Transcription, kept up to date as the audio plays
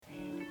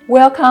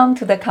Welcome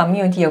to the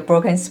Community of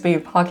Broken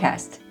Spirit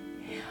podcast.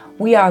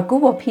 We are a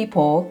group of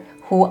people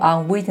who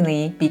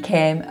unwittingly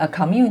became a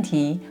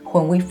community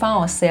when we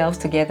found ourselves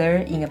together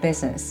in a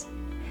business.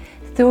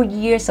 Through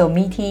years of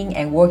meeting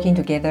and working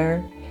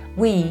together,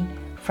 we,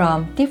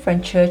 from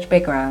different church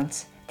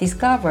backgrounds,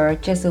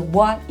 discovered just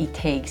what it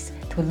takes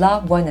to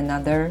love one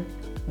another,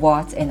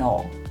 warts and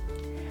all.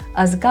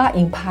 As God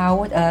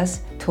empowered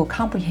us to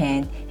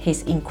comprehend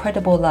His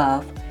incredible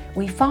love,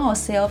 we found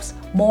ourselves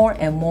more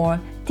and more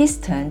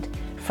distant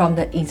from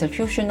the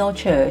institutional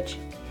church,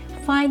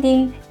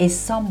 finding it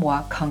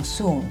somewhat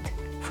consumed,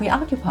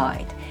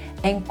 preoccupied,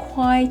 and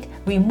quite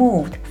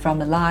removed from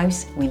the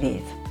lives we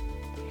live.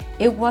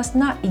 It was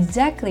not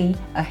exactly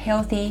a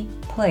healthy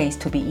place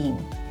to be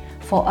in,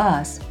 for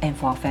us and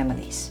for our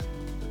families.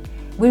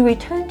 We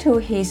returned to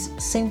His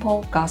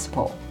simple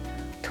gospel,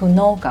 to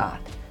know God,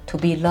 to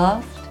be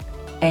loved,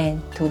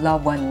 and to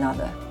love one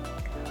another.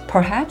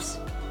 Perhaps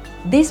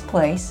this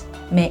place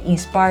may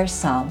inspire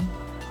some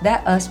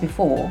that us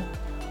before,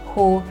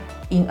 who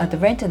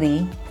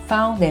inadvertently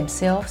found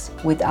themselves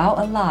without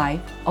a life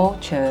or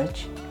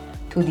church,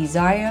 to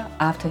desire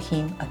after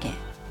Him again.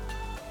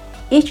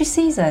 Each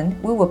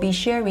season, we will be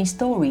sharing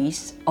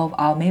stories of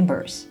our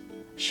members,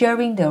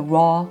 sharing the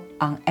raw,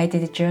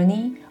 unedited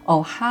journey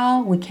of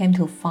how we came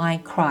to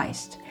find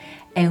Christ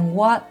and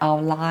what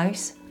our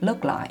lives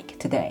look like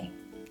today.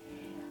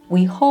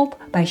 We hope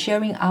by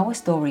sharing our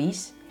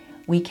stories,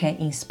 we can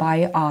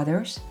inspire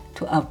others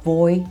to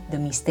avoid the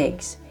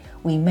mistakes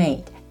we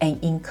made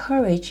and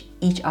encourage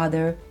each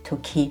other to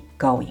keep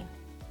going.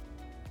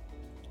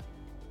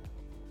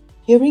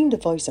 Hearing the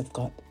voice of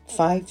God,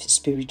 5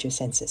 spiritual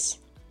senses.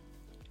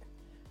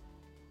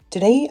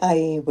 Today,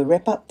 I will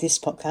wrap up this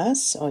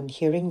podcast on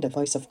hearing the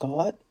voice of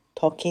God,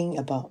 talking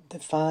about the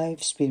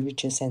 5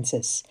 spiritual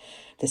senses,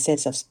 the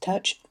sense of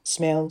touch,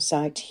 smell,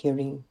 sight,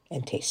 hearing,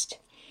 and taste,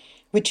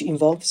 which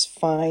involves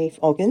 5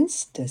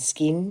 organs: the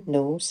skin,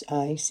 nose,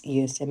 eyes,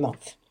 ears, and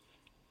mouth.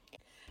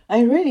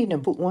 I read in a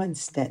book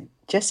once that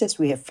just as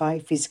we have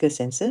 5 physical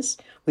senses,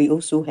 we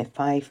also have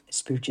 5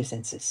 spiritual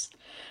senses.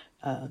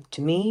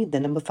 To me, the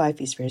number 5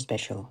 is very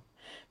special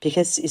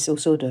because it's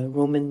also the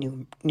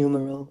Roman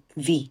numeral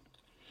V.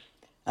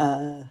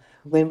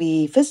 When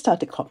we first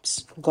started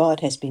COPS, God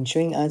has been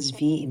showing us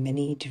V in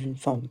many different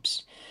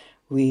forms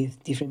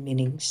with different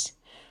meanings,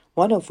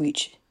 one of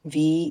which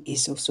V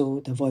is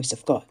also the voice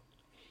of God.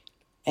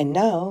 And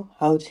now,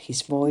 how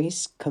His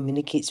voice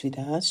communicates with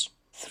us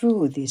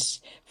through these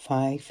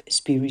 5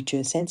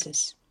 spiritual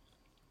senses.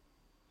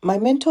 My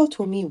mentor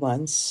told me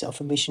once of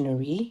a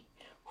missionary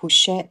who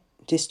shared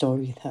this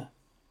story with her.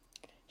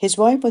 His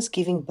wife was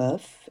giving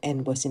birth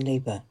and was in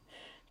labor.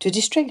 To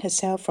distract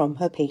herself from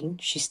her pain,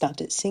 she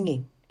started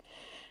singing.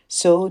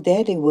 So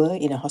there they were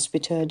in a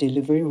hospital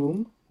delivery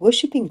room,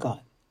 worshipping God.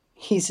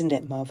 Isn't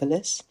that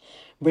marvelous?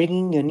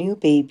 Bringing your new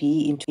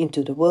baby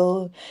into the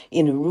world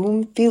in a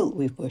room filled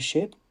with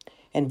worship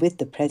and with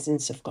the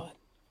presence of God.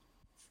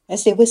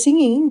 As they were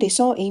singing, they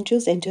saw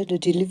angels enter the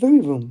delivery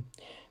room.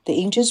 The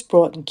angels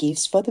brought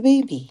gifts for the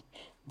baby.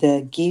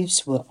 The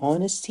gifts were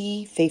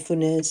honesty,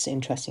 faithfulness,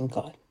 and trusting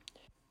God.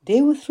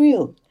 They were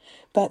thrilled,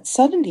 but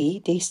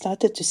suddenly they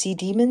started to see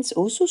demons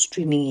also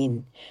streaming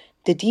in.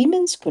 The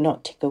demons could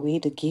not take away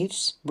the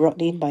gifts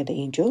brought in by the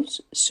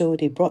angels, so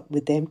they brought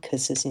with them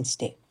curses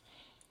instead.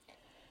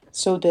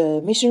 So the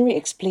missionary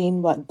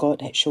explained what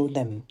God had shown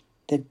them.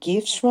 The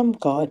gifts from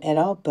God at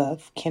our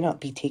birth cannot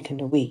be taken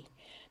away.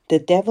 The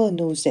devil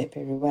knows that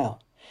very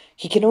well.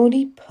 He can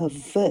only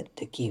pervert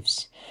the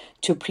gifts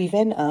to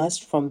prevent us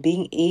from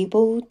being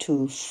able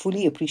to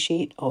fully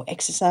appreciate or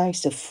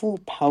exercise the full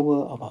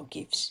power of our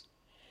gifts.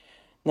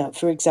 Now,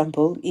 for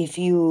example, if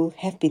you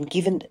have been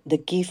given the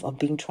gift of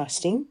being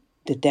trusting,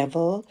 the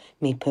devil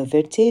may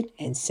pervert it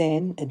and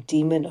send a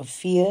demon of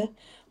fear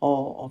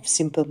or of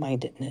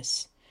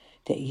simple-mindedness,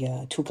 that you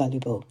are too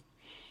gullible.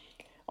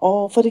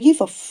 Or for the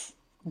gift of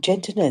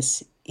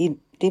gentleness,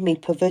 they may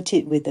pervert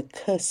it with the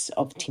curse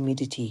of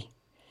timidity.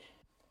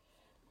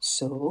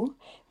 So,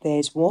 there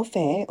is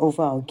warfare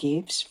over our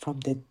gifts from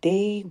the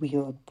day we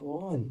are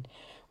born.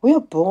 We are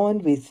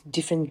born with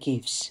different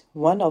gifts,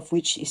 one of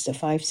which is the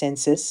 5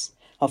 senses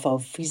of our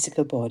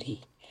physical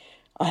body.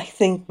 I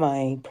think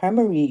my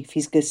primary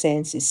physical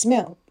sense is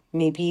smell.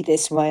 Maybe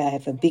that's why I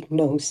have a big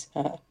nose.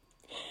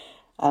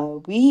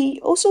 We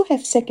also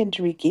have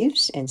secondary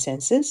gifts and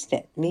senses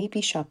that may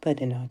be sharper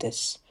than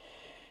others.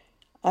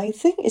 I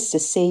think it's the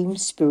same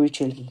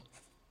spiritually.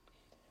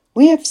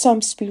 We have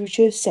some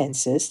spiritual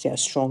senses that are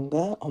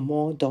stronger or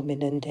more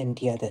dominant than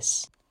the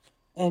others.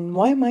 And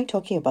why am I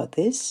talking about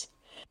this?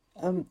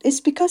 It's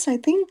because I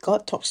think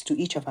God talks to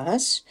each of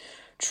us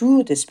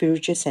through the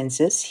spiritual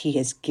senses He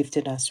has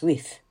gifted us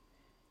with.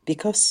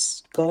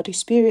 Because God is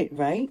spirit,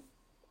 right?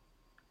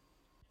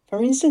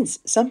 For instance,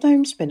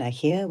 sometimes when I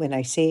hear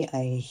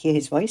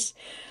His voice,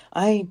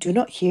 I do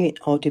not hear it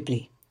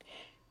audibly.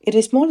 It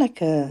is more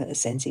like a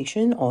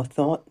sensation or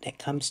thought that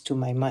comes to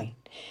my mind.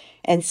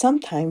 And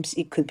sometimes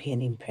it could be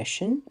an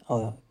impression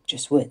or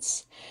just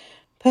words.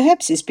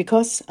 Perhaps it's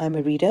because I'm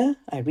a reader,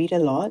 I read a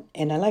lot,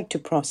 and I like to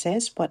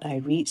process what I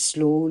read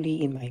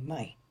slowly in my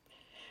mind,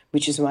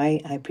 which is why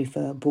I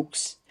prefer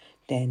books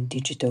than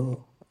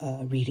digital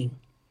reading.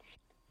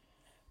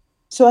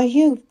 So I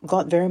hear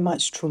God very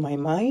much through my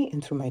mind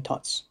and through my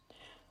thoughts.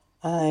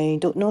 I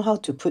don't know how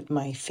to put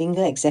my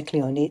finger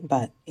exactly on it,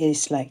 but it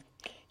is like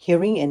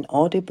hearing an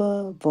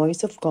audible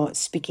voice of God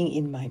speaking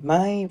in my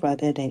mind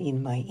rather than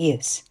in my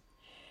ears.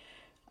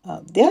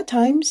 There are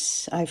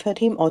times I've heard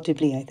him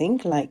audibly, I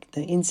think, like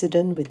the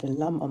incident with the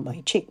lump on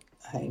my cheek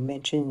I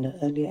mentioned in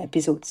the earlier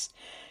episodes.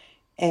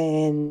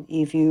 And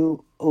if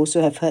you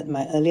also have heard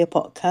my earlier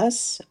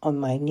podcasts on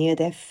my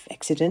near-death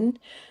accident,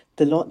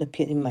 the Lord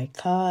appeared in my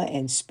car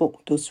and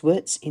spoke those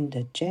words in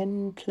the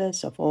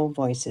gentlest of all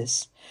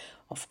voices.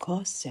 Of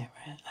course,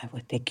 Sarah, I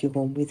will take you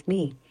home with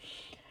me.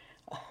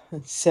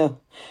 So,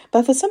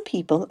 but for some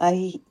people,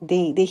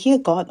 they hear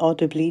God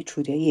audibly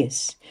through their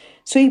ears.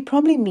 So it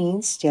probably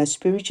means their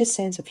spiritual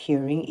sense of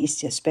hearing is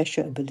their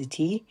special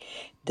ability,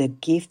 the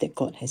gift that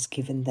God has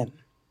given them.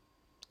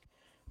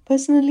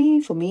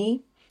 Personally, for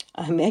me,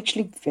 I'm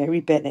actually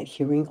very bad at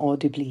hearing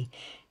audibly.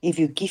 If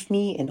you give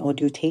me an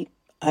audio tape,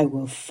 I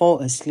will fall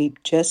asleep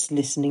just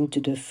listening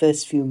to the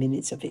first few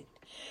minutes of it.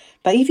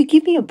 But if you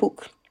give me a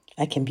book,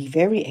 I can be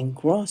very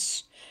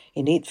engrossed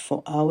in it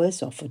for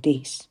hours or for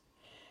days.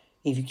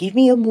 If you give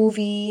me a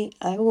movie,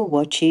 I will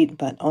watch it,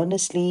 but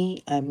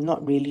honestly, I'm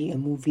not really a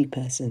movie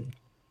person.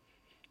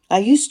 I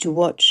used to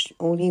watch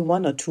only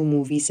 1 or 2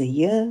 movies a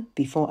year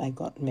before I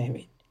got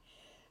married.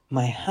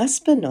 My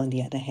husband, on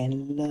the other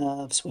hand,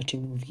 loves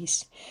watching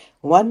movies.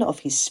 One of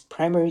his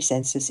primary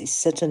senses is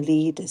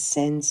certainly the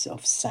sense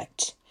of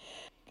sight.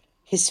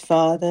 His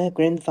father,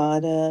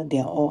 grandfather, they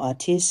are all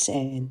artists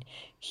and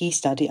he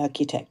studied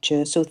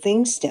architecture. So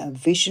things that are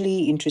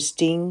visually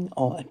interesting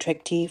or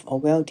attractive or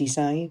well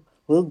designed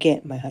will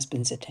get my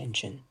husband's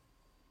attention.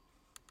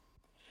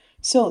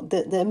 So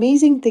the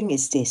amazing thing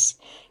is this.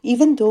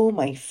 Even though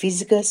my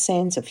physical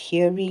sense of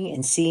hearing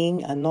and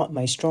seeing are not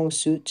my strong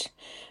suit,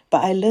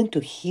 but I learned to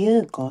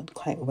hear God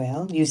quite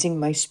well using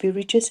my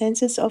spiritual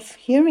senses of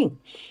hearing.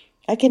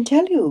 I can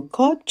tell you,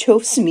 God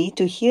chose me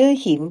to hear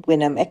Him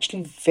when I'm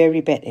actually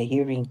very bad at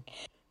hearing.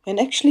 And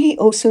actually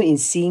also in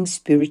seeing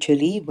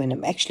spiritually when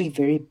I'm actually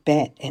very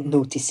bad at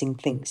noticing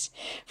things.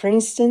 For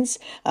instance,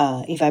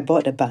 if I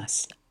board a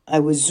bus, I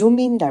will zoom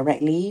in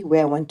directly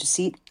where I want to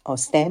sit or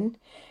stand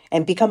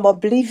and become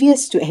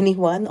oblivious to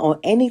anyone or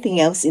anything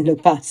else in the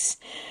bus.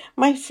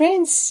 My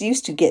friends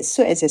used to get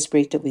so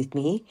exasperated with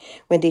me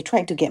when they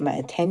tried to get my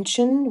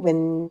attention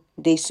when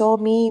they saw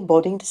me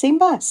boarding the same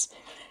bus.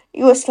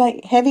 It was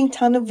like having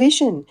tunnel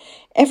vision.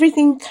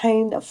 Everything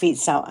kind of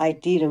fades out. I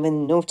didn't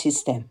even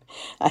notice them.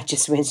 I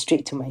just went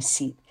straight to my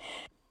seat.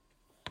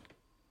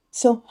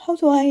 So, how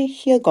do I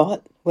hear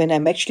God when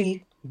I'm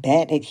actually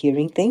bad at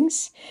hearing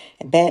things,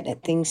 bad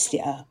at things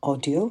that are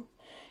audio?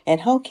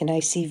 And how can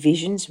I see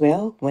visions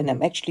well when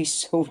I'm actually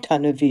so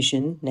tunnel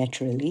vision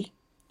naturally?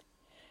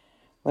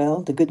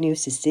 Well, the good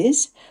news is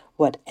this: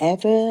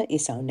 whatever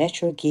is our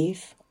natural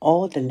gift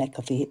or the lack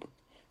of it,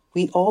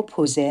 we all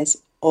possess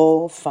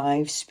all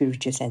 5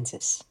 spiritual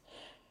senses.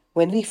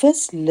 When we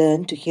first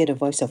learn to hear the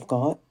voice of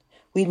God,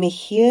 we may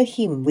hear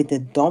Him with the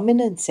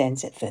dominant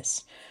sense at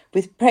first.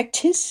 With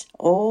practice,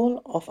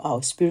 all of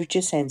our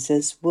spiritual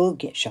senses will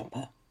get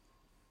sharper.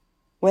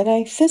 When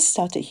I first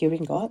started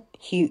hearing God,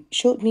 He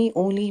showed me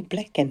only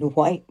black and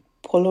white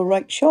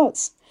Polaroid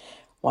shots.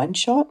 One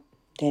shot,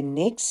 then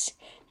next,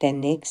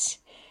 and next.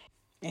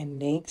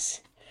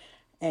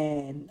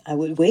 And I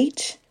would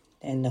wait,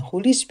 and the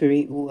Holy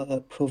Spirit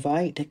will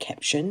provide the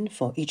caption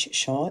for each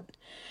shot,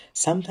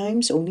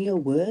 sometimes only a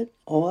word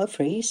or a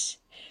phrase,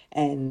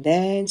 and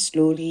then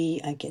slowly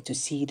I get to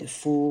see the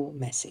full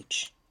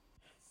message.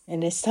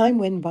 And as time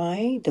went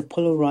by, the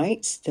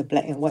Polaroids, the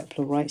black and white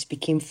Polaroids,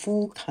 became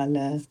full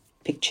color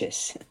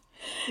pictures.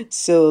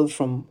 So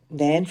from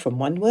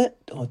 1 word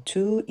or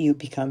 2, you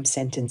become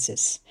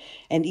sentences.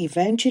 And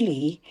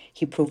eventually,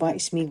 he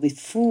provides me with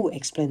full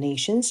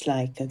explanations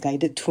like a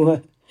guided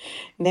tour.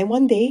 And then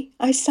one day,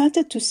 I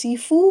started to see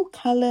full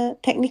color,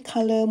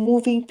 technicolor,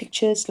 moving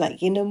pictures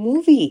like in a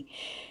movie,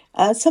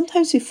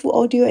 sometimes with full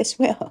audio as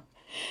well.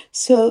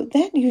 So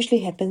that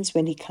usually happens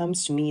when he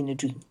comes to me in a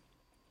dream.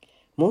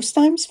 Most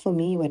times for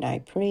me, when I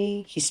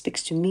pray, he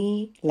speaks to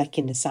me like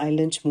in a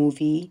silent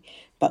movie,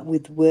 but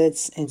with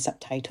words and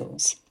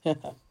subtitles.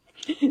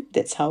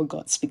 That's how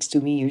God speaks to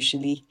me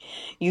usually.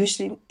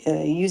 Usually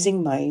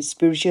using my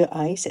spiritual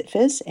eyes at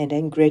first and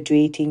then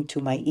graduating to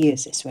my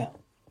ears as well.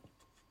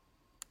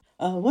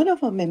 One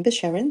of our members,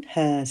 Sharon,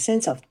 her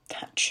sense of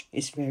touch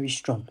is very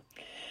strong.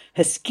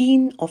 Her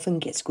skin often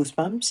gets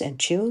goosebumps and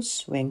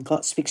chills when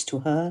God speaks to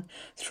her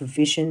through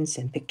visions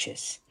and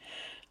pictures.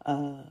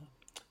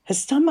 Her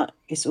stomach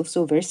is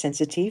also very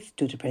sensitive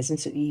to the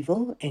presence of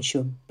evil and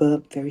she'll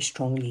burp very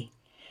strongly.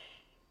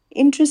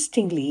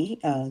 Interestingly,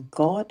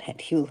 God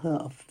had healed her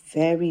of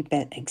very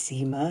bad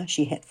eczema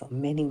she had for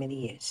many,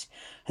 many years.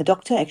 Her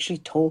doctor actually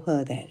told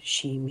her that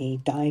she may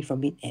die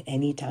from it at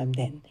any time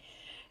then.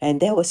 And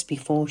that was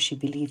before she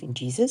believed in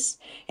Jesus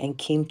and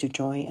came to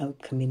join our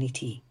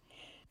community.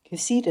 You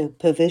see the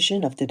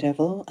perversion of the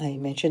devil I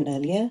mentioned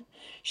earlier?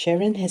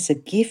 Sharon has a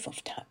gift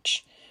of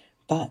touch,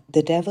 but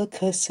the devil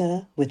cursed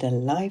her with a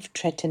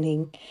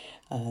life-threatening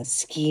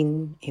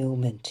skin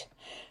ailment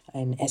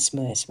and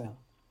asthma as well.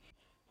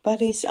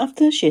 But it's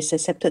after she has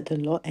accepted the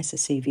Lord as a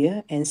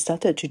Savior and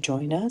started to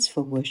join us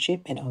for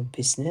worship and our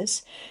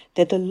business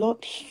that the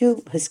Lord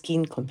healed her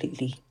skin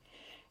completely.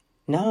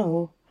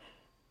 Now,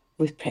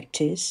 with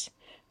practice,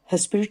 her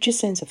spiritual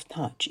sense of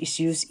touch is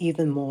used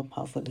even more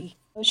powerfully.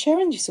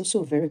 Sharon is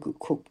also a very good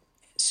cook,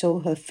 so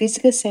her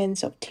physical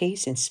sense of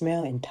taste and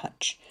smell and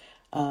touch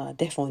are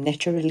therefore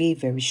naturally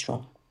very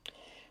strong.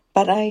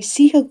 But I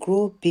see her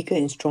grow bigger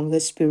and stronger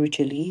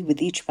spiritually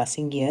with each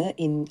passing year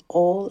in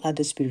all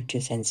other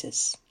spiritual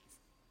senses.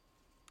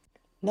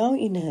 Now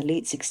in her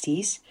late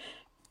 60s,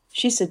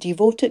 she's a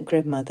devoted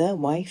grandmother,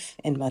 wife,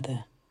 and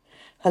mother.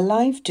 Her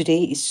life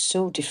today is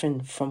so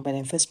different from when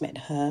I first met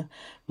her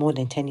more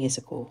than 10 years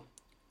ago.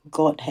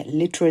 God had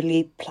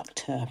literally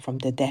plucked her from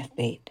the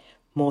deathbed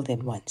more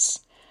than once.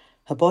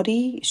 Her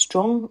body is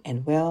strong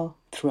and well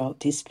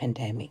throughout this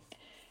pandemic.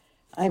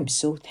 I'm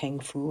so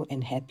thankful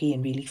and happy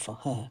and relieved for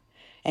her.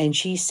 And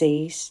she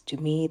says to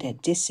me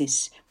that this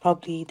is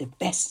probably the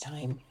best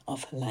time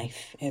of her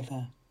life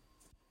ever.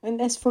 And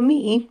as for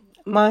me,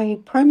 my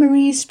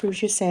primary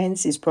spiritual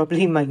sense is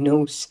probably my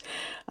nose.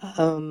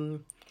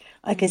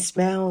 I can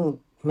smell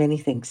many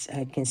things.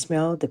 I can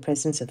smell the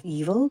presence of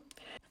evil.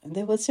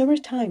 There were several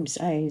times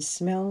I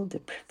smelled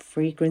the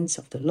fragrance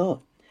of the Lord.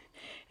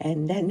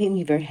 And that made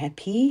me very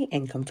happy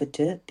and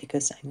comforted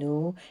because I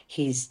know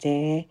He is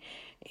there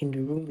in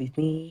the room with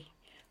me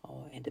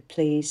or at the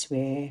place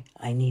where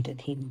I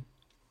needed Him.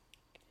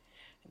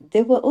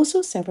 There were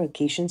also several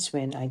occasions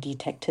when I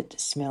detected the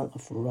smell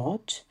of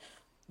rot,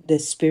 the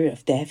spirit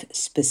of death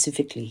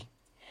specifically.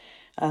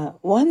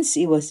 Once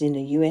it was in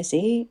the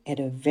USA at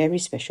a very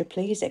special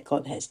place that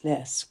God has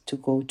led us to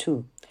go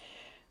to.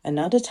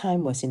 Another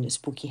time was in the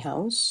spooky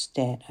house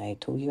that I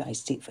told you I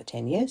stayed for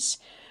 10 years.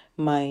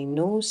 My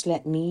nose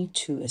led me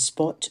to a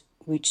spot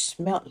which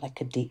smelled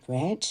like a dead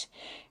rat.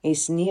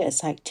 It's near a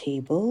side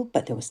table,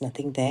 but there was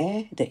nothing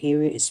there. The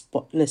area is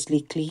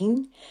spotlessly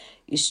clean.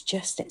 It's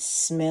just that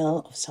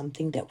smell of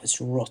something that was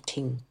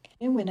rotting.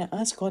 And when I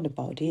asked God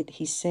about it,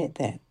 He said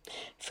that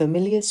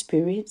familiar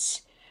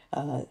spirits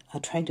are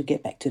trying to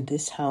get back to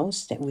this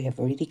house that we have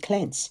already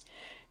cleansed.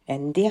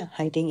 And they are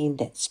hiding in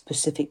that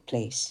specific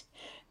place.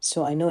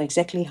 So I know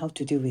exactly how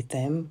to deal with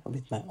them.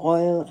 With my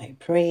oil, I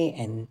pray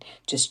and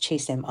just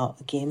chase them out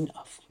again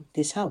of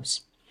this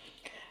house.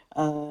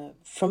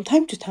 From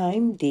time to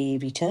time, they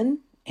return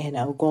and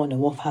I'll go on a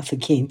warpath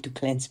again to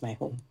cleanse my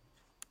home.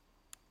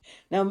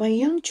 Now, my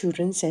young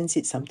children sense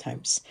it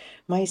sometimes.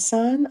 My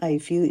son, I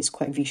feel, is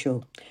quite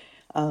visual.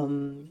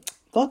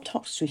 God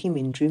talks to him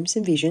in dreams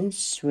and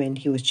visions when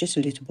he was just a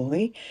little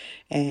boy,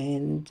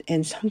 and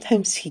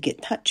sometimes he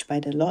get touched by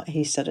the Lord.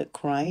 He started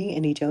crying,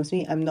 and he tells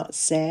me, "I'm not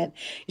sad.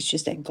 It's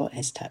just that God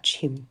has touched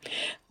him."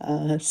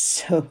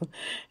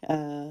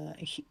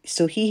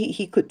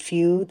 He could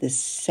feel the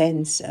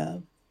sense,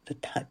 the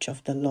touch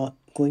of the Lord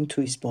going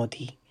through his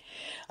body.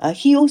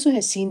 He also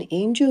has seen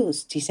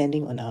angels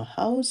descending on our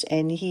house,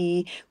 and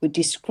he would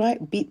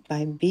describe bit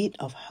by bit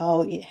of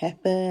how it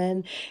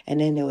happened.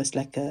 And then there was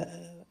like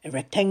a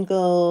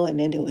rectangle, and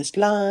then there was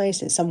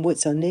lines and some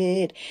words on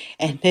it.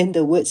 And then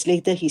the words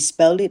later, he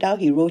spelled it out.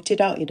 He wrote it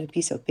out in a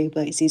piece of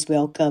paper. It says,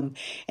 "Welcome."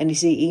 And he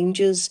said,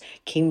 angels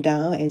came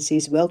down and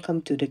says,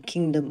 "Welcome to the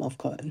kingdom of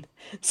God."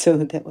 So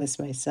that was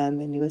my son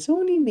when he was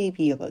only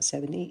maybe about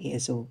 7, 8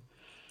 years old.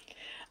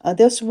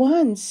 There was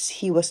once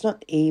he was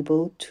not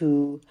able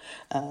to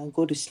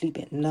go to sleep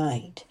at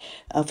night.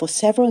 For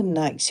several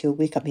nights, he'll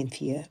wake up in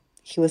fear.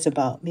 He was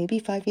about maybe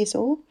 5 years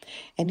old,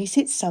 and he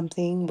said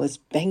something was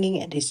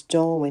banging at his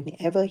door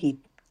whenever he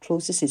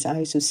closes his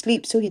eyes to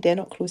sleep, so he dare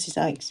not close his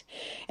eyes,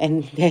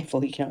 and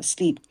therefore he cannot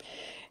sleep.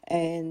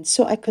 And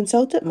so I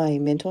consulted my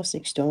mentors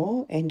next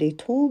door, and they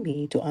told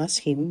me to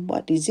ask him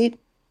what is it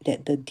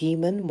that the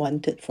demon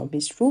wanted from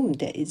his room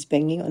that is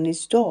banging on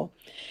his door.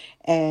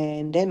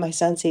 And then my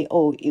son said,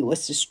 "Oh, it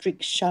was the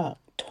Street Shark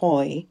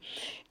toy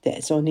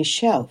that's on his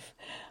shelf."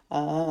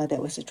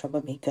 That was a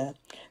troublemaker.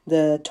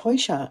 The toy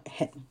shark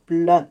had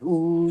blood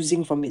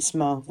oozing from its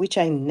mouth, which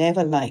I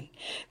never liked.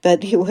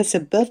 But it was a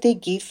birthday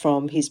gift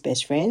from his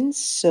best friend,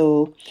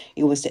 so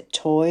it was that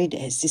toy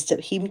that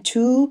assisted him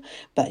too,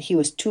 but he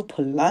was too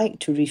polite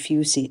to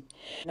refuse it.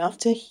 And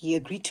after he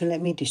agreed to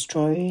let me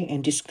destroy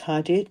and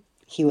discard it,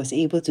 he was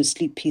able to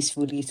sleep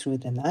peacefully through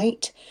the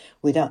night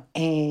without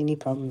any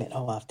problem at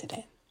all after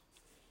that.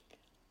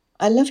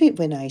 I love it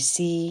when I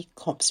see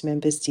corps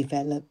members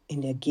develop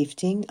in their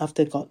gifting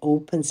after God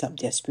opens up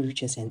their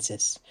spiritual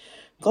senses.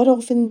 God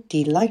often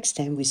delights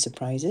them with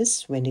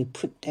surprises when they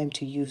put them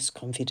to use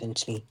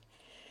confidently.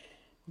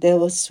 There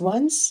was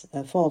once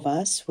 4 of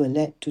us were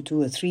led to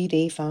do a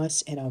 3-day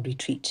fast at our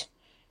retreat.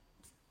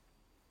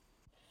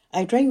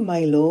 I drank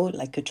Milo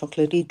like a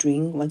chocolatey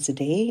drink once a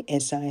day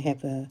as I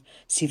have a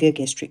severe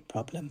gastric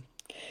problem.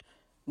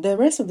 The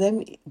rest of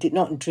them did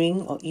not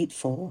drink or eat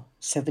for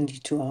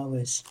 72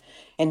 hours.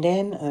 And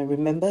then I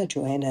remember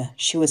Joanna.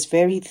 She was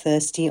very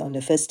thirsty on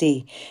the first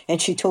day.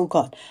 And she told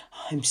God,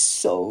 I'm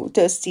so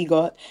thirsty,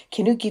 God.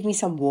 Can you give me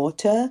some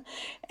water?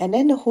 And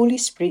then the Holy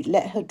Spirit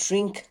let her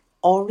drink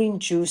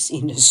orange juice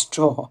in a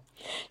straw.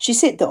 She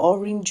said the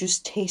orange juice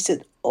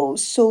tasted oh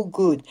so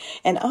good.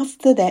 And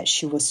after that,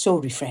 she was so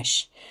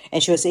refreshed.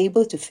 And she was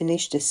able to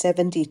finish the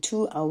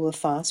 72-hour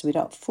fast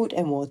without food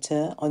and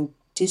water on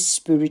this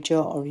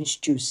spiritual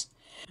orange juice.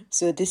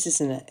 So this is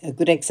a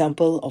good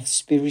example of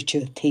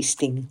spiritual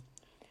tasting.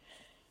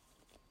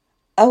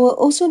 I will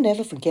also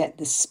never forget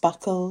the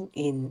sparkle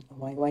in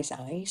YY's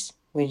eyes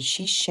when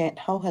she shared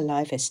how her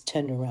life has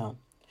turned around.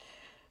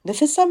 The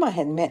first time I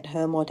had met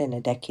her more than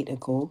a decade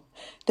ago,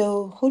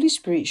 the Holy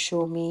Spirit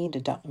showed me the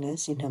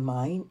darkness in her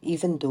mind,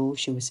 even though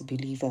she was a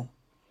believer.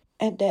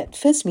 At that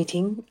first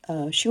meeting,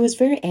 she was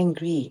very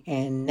angry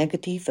and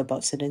negative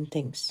about certain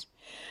things.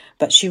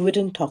 But she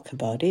wouldn't talk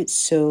about it,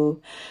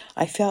 so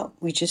I felt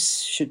we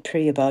just should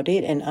pray about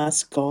it and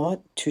ask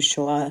God to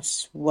show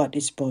us what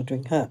is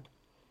bothering her.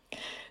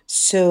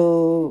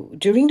 So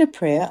during the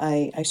prayer,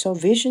 I saw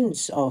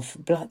visions of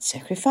blood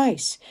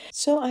sacrifice.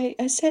 So I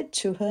said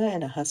to her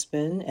and her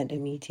husband at the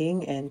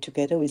meeting, and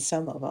together with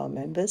some of our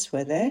members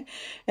were there,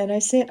 and I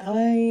said,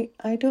 I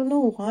don't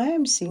know why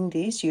I'm seeing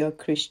this. You're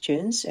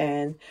Christians,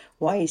 and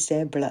why is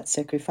there blood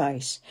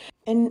sacrifice?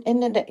 And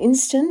at that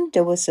instant,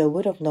 there was a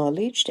word of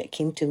knowledge that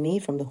came to me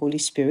from the Holy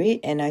Spirit,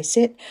 and I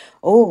said,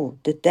 oh,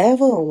 the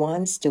devil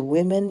wants the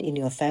women in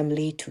your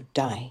family to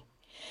die.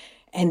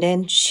 And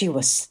then she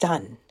was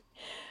stunned.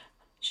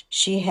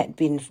 She had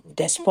been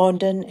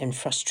despondent and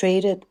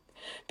frustrated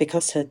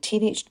because her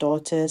teenage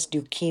daughter's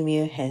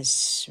leukemia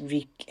has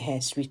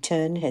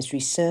returned, has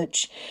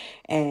resurged,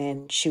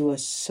 and she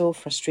was so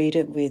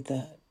frustrated with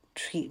the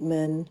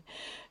treatment,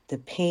 the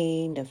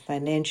pain, the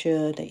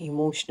financial, the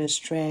emotional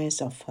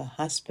stress of her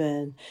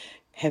husband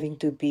having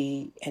to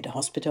be at the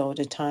hospital all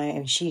the time,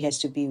 and she has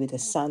to be with the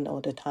son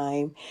all the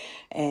time,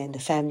 and the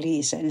family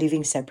is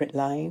living separate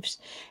lives.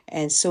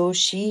 And so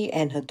she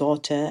and her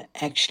daughter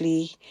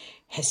actually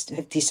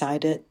have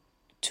decided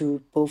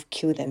to both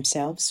kill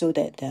themselves so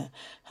that the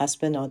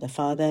husband or the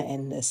father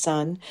and the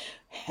son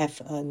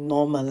have a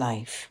normal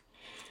life.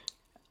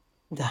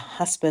 The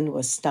husband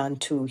was stunned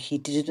too. He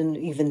didn't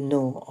even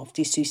know of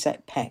the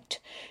suicide pact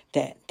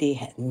that they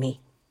had made.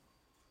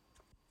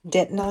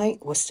 That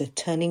night was the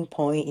turning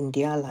point in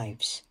their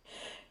lives.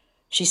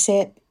 She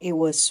said it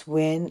was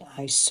when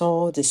I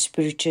saw the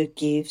spiritual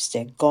gifts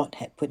that God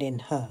had put in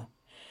her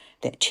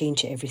that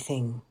changed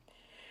everything.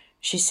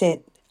 She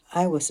said,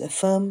 I was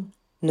affirmed,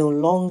 no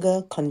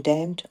longer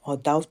condemned or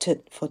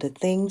doubted for the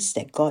things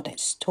that God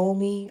has told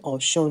me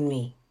or shown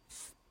me.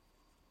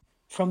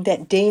 From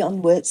that day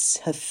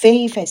onwards, her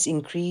faith has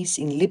increased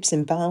in leaps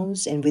and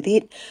bounds, and with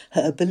it,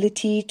 her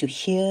ability to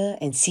hear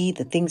and see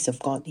the things of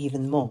God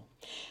even more,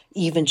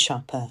 even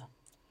sharper.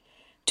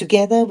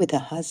 Together with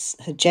her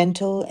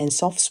gentle and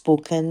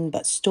soft-spoken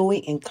but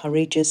stoic and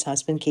courageous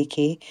husband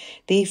KK,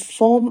 they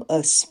form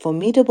a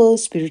formidable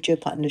spiritual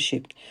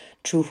partnership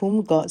through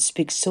whom God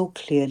speaks so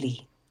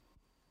clearly.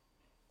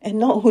 And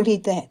not only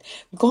that,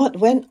 God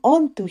went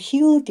on to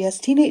heal their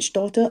teenage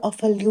daughter of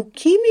her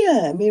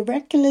leukemia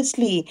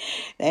miraculously.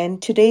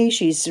 And today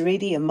she's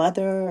already a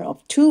mother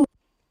of 2.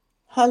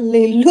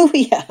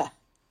 Hallelujah!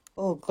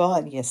 Oh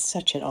God, you're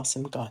such an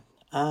awesome God.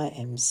 I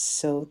am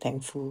so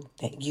thankful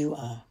that you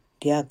are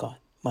their God,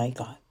 my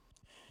God.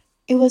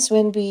 It was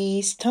when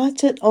we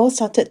started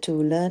to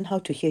learn how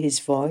to hear his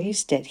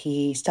voice that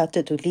he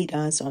started to lead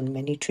us on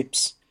many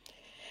trips.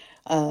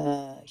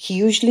 He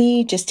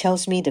usually just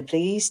tells me the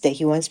place that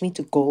he wants me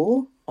to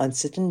go on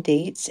certain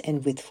dates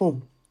and with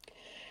whom.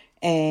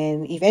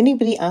 And if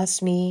anybody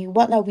asks me,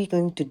 what are we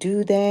going to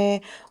do there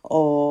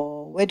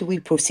or where do we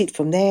proceed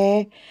from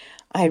there,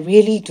 I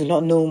really do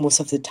not know most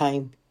of the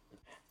time.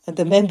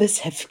 The members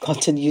have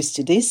gotten used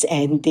to this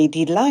and they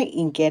delight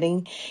in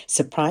getting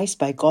surprised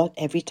by God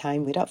every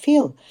time without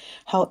fail.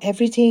 How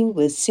everything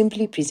will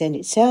simply present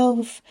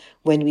itself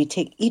when we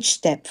take each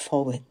step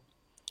forward.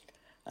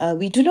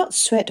 We do not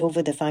sweat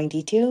over the fine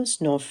details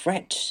nor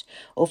fret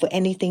over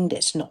anything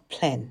that's not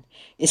planned.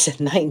 It's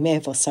a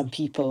nightmare for some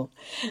people.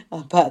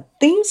 But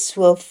things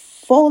will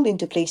fall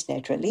into place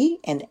naturally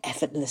and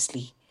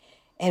effortlessly.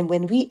 And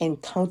when we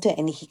encounter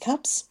any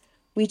hiccups,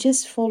 we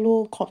just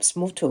follow Cobb's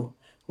motto.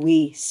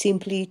 We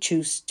simply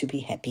choose to be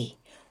happy.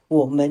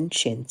 我们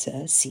选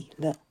择喜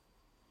乐.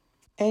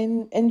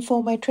 And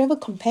for my travel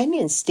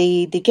companions,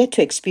 they get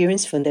to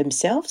experience for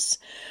themselves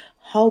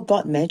how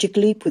God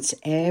magically puts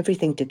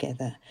everything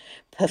together,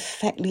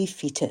 perfectly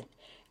fitted,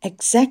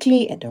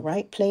 exactly at the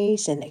right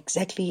place and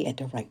exactly at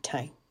the right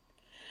time.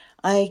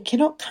 I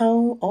cannot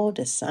count all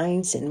the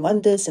signs and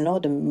wonders and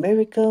all the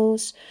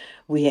miracles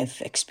we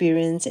have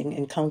experienced and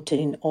encountered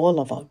in all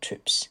of our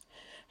trips.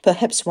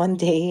 Perhaps one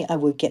day I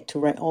will get to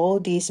write all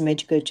these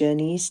magical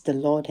journeys the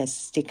Lord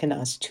has taken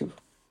us to.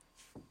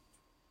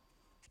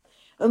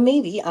 Or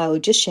maybe I'll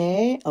just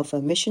share of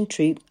a mission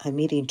trip I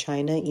made in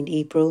China in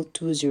April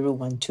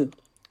 2012.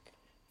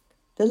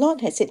 The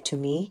Lord had said to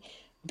me,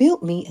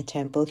 build me a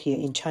temple here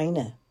in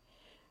China.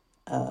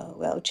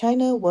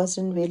 China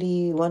wasn't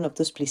really one of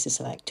those places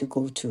I like to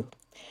go to.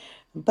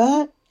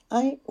 But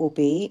I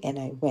obeyed and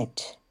I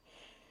went.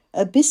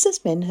 A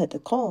businessman heard the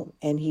call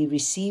and he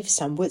received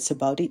some words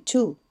about it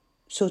too.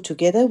 So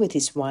together with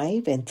his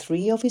wife and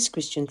 3 of his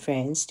Christian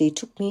friends, they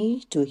took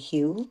me to a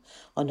hill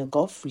on a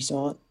golf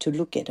resort to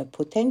look at a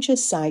potential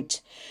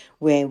site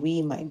where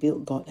we might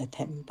build God a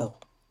temple.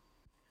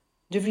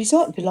 The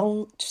resort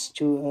belongs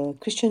to a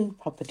Christian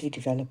property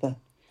developer.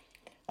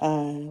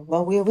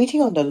 While we were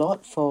waiting on the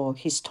Lord for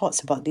his thoughts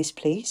about this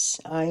place,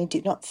 I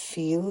did not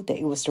feel that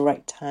it was the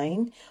right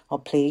time or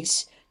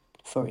place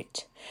for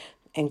it.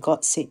 And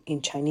God said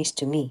in Chinese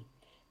to me,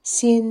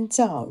 先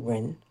造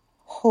人,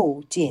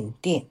后建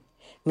殿,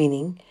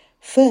 meaning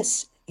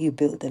first you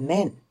build the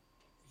man,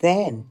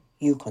 then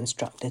you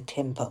construct the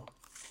temple.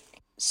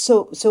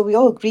 So we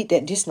all agreed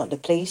that this is not the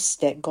place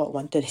that God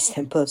wanted his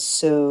temple.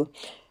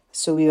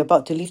 So we were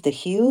about to leave the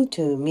hill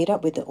to meet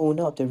up with the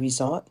owner of the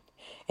resort.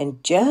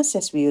 And just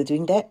as we were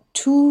doing that,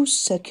 2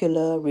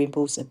 circular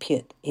rainbows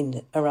appeared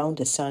around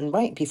the sun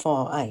right before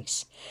our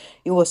eyes.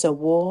 It was a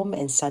warm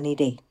and sunny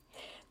day.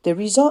 The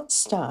resort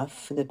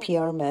staff, the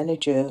PR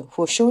manager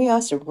who was showing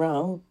us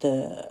around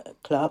the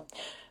club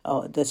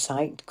or the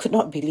site, could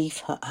not believe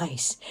her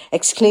eyes,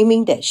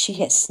 exclaiming that she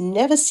has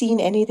never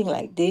seen anything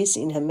like this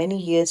in her many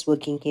years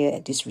working here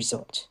at this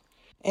resort.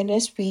 And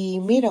as we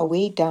made our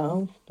way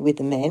down with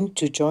the men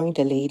to join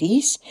the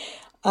ladies,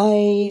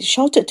 I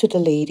shouted to the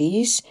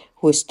ladies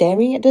who were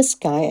staring at the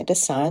sky, at the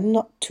sun,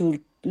 not to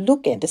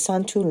look at the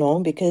sun too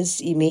long because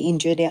it may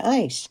injure their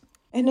eyes.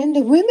 And then the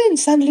women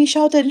suddenly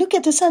shouted, look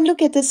at the sun,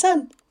 look at the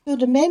sun. So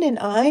the men and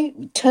I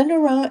turned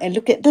around and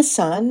looked at the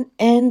sun,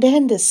 and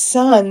then the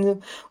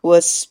sun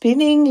was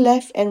spinning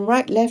left and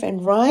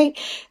right,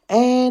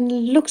 and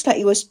looks like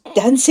it was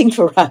dancing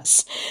for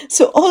us.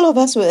 So all of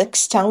us were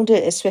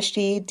astounded,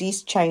 especially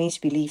these Chinese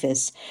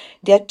believers.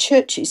 Their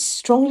church is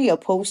strongly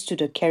opposed to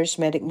the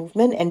charismatic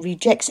movement and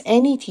rejects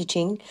any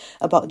teaching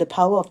about the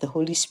power of the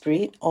Holy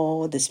Spirit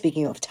or the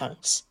speaking of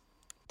tongues.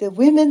 The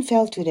women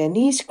fell to their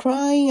knees,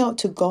 crying out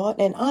to God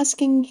and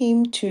asking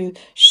him to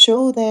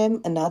show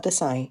them another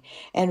sign.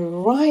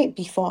 And right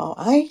before our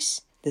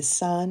eyes, the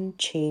sun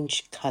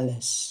changed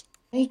colors.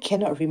 I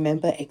cannot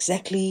remember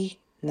exactly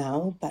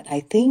now, but I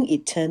think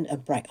it turned a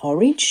bright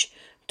orange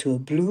to a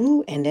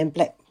blue and then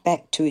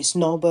back to its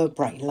normal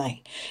bright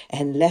light,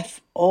 and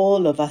left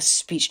all of us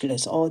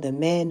speechless, all the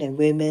men and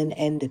women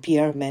and the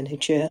PR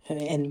manager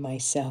and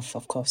myself,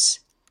 of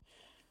course.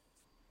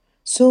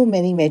 So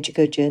many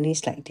magical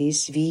journeys like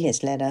this V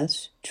has led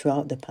us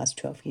throughout the past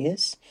 12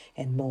 years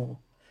and more.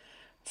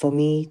 For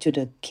me, to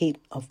the Cape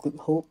of Good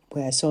Hope,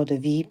 where I saw the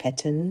V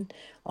pattern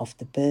of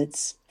the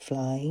birds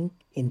flying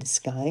in the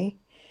sky.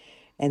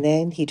 And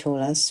then he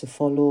told us to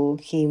follow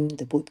him,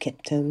 the boat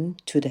captain,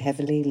 to the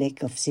heavenly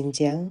lake of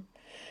Xinjiang,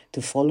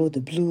 to follow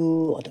the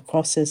blue or the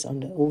crosses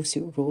on the Old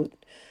Silk Road,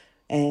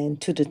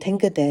 and to the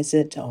Tengger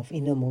Desert of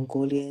Inner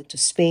Mongolia, to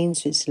Spain,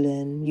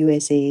 Switzerland,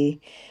 USA,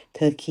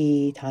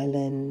 Turkey,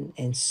 Thailand,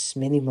 and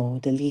many more.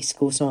 The list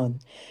goes on,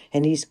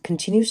 and it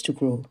continues to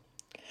grow.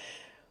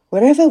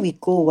 Wherever we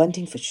go, one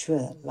thing for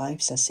sure,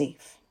 lives are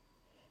safe.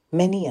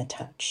 Many are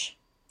touched,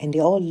 and they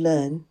all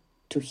learn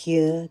to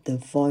hear the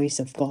voice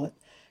of God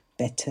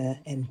better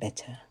and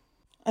better.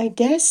 I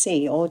dare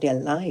say all their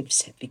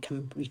lives have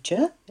become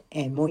richer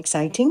and more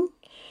exciting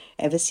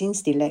ever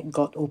since they let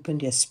God open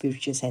their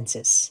spiritual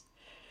senses.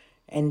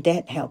 And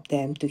that helped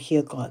them to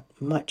hear God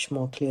much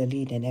more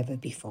clearly than ever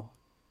before.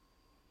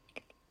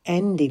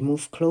 And they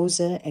move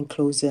closer and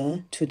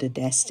closer to the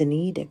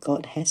destiny that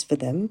God has for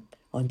them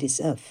on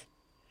this earth,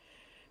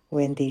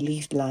 when they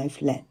live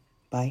life led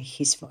by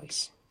His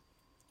voice.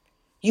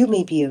 You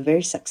may be a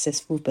very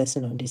successful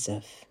person on this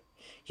earth.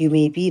 You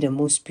may be the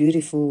most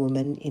beautiful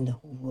woman in the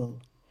whole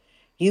world.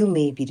 You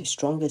may be the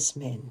strongest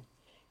man.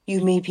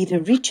 You may be the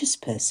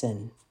richest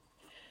person.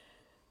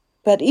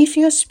 But if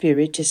your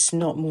spirit is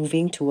not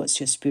moving towards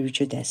your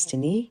spiritual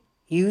destiny,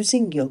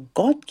 using your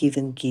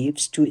God-given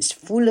gifts to its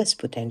fullest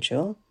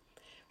potential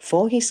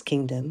for His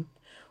kingdom,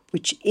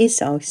 which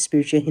is our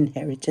spiritual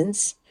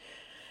inheritance,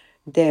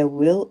 there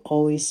will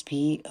always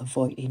be a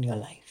void in your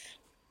life.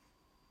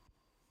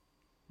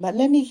 But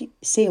let me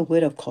say a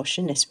word of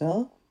caution as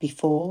well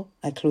before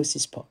I close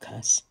this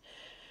podcast.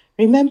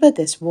 Remember,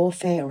 there's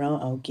warfare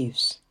around our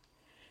gifts.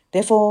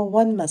 Therefore,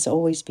 one must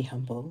always be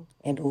humble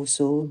and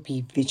also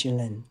be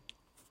vigilant.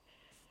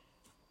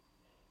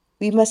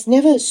 We must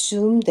never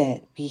assume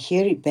that we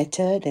hear it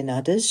better than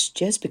others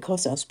just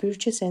because our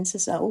spiritual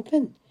senses are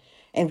open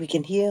and we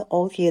can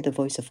all hear the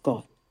voice of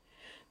God.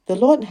 The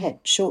Lord had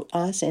showed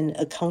us an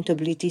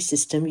accountability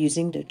system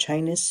using the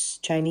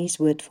Chinese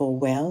word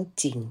for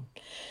jing,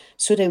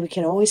 so that we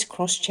can always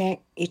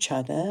cross-check each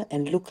other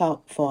and look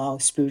out for our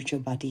spiritual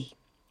buddy.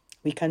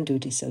 We can't do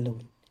this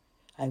alone.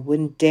 I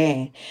wouldn't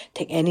dare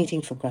take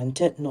anything for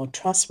granted nor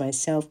trust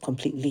myself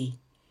completely.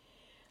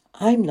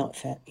 I'm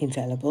not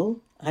infallible.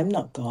 I'm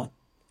not God.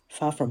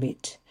 Far from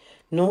it.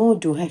 nor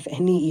do I have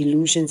any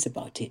illusions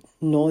about it,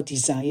 nor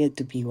desire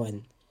to be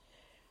one.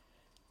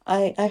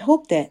 I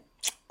hope that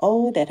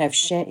all that I've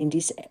shared in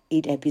these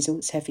 8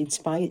 episodes have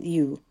inspired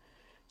you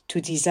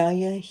to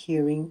desire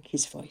hearing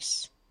His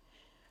voice.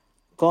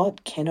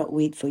 God cannot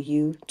wait for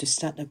you to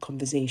start a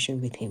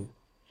conversation with Him.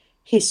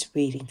 He's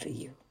waiting for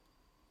you.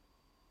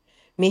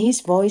 May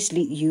His voice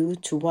lead you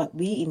to what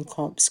we in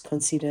COPS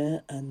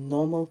consider a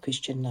normal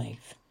Christian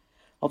life,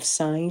 of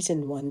signs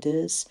and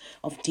wonders,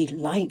 of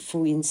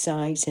delightful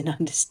insights and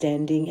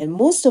understanding, and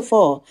most of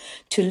all,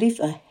 to live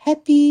a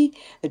happy,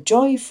 a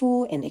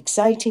joyful, and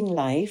exciting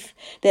life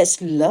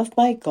that's loved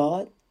by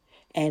God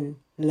and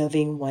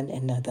loving one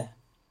another.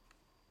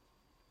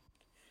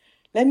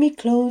 Let me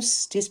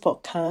close this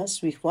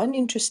podcast with one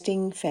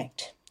interesting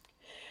fact.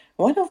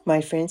 One of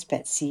my friends,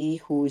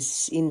 Patsy, who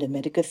is in the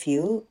medical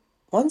field,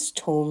 once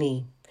told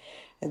me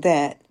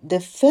that the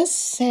first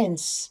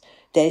sense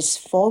that is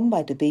formed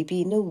by the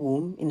baby in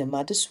the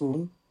mother's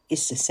womb,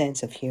 is the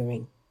sense of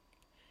hearing.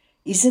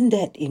 Isn't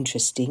that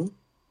interesting?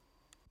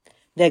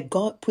 That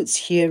God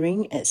puts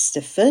hearing as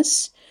the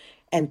first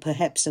and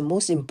perhaps the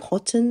most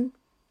important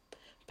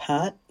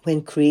part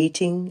when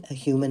creating a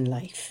human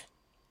life.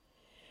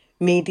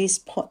 May this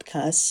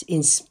podcast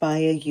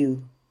inspire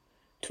you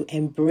to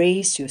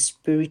embrace your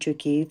spiritual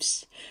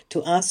gifts,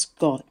 to ask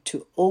God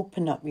to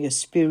open up your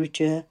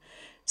spiritual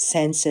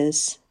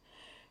senses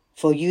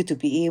for you to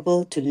be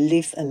able to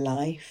live a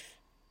life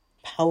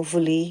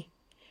powerfully,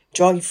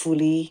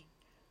 joyfully,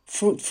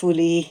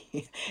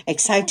 fruitfully,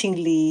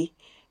 excitingly,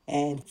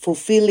 and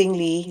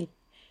fulfillingly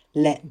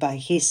led by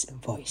His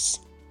voice.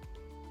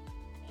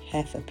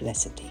 Have a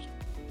blessed day.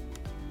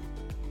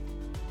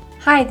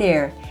 Hi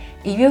there!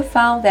 If you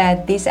found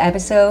that this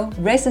episode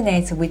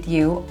resonates with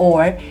you,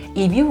 or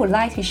if you would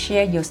like to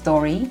share your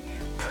story,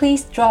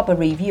 please drop a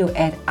review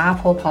at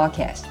Apple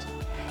Podcast.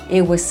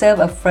 It will serve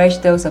a fresh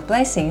dose of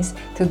blessings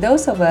to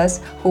those of us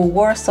who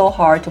work so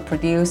hard to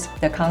produce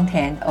the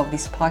content of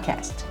this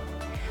podcast.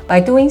 By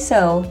doing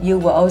so, you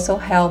will also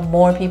help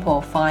more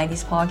people find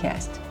this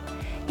podcast.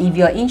 If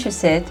you are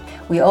interested,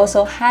 we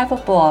also have a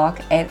blog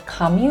at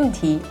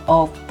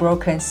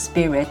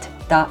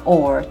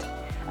communityofbrokenspirit.org.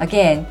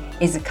 Again,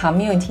 it's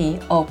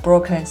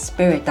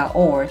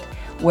communityofbrokenspirit.org,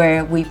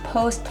 where we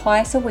post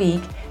twice a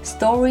week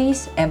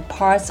stories and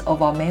parts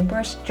of our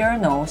members'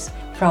 journals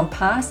from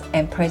past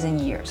and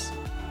present years.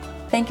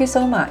 Thank you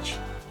so much.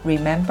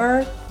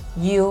 Remember,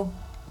 you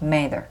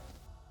matter.